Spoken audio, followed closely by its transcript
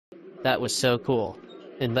That was so cool.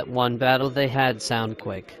 In that one battle they had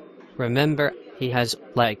Soundquake. Remember, he has,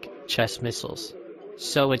 like, chess missiles.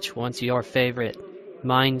 So which one's your favorite?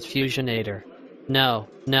 Mine's Fusionator. No,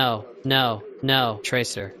 no, no, no,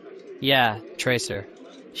 Tracer. Yeah, Tracer.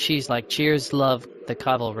 She's like cheers love, the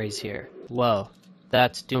cavalry's here. Whoa.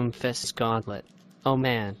 That's Doomfist's gauntlet. Oh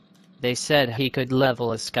man. They said he could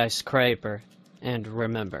level a skyscraper. And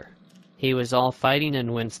remember. He was all fighting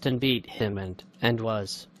and Winston beat him and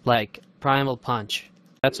was, like, Primal Punch.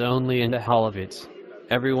 That's only in the Holovids.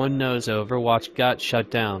 Everyone knows Overwatch got shut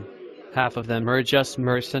down. Half of them are just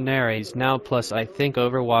mercenaries now, plus I think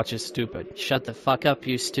Overwatch is stupid. Shut the fuck up,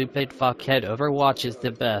 you stupid fuckhead. Overwatch is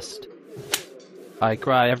the best. I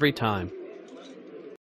cry every time.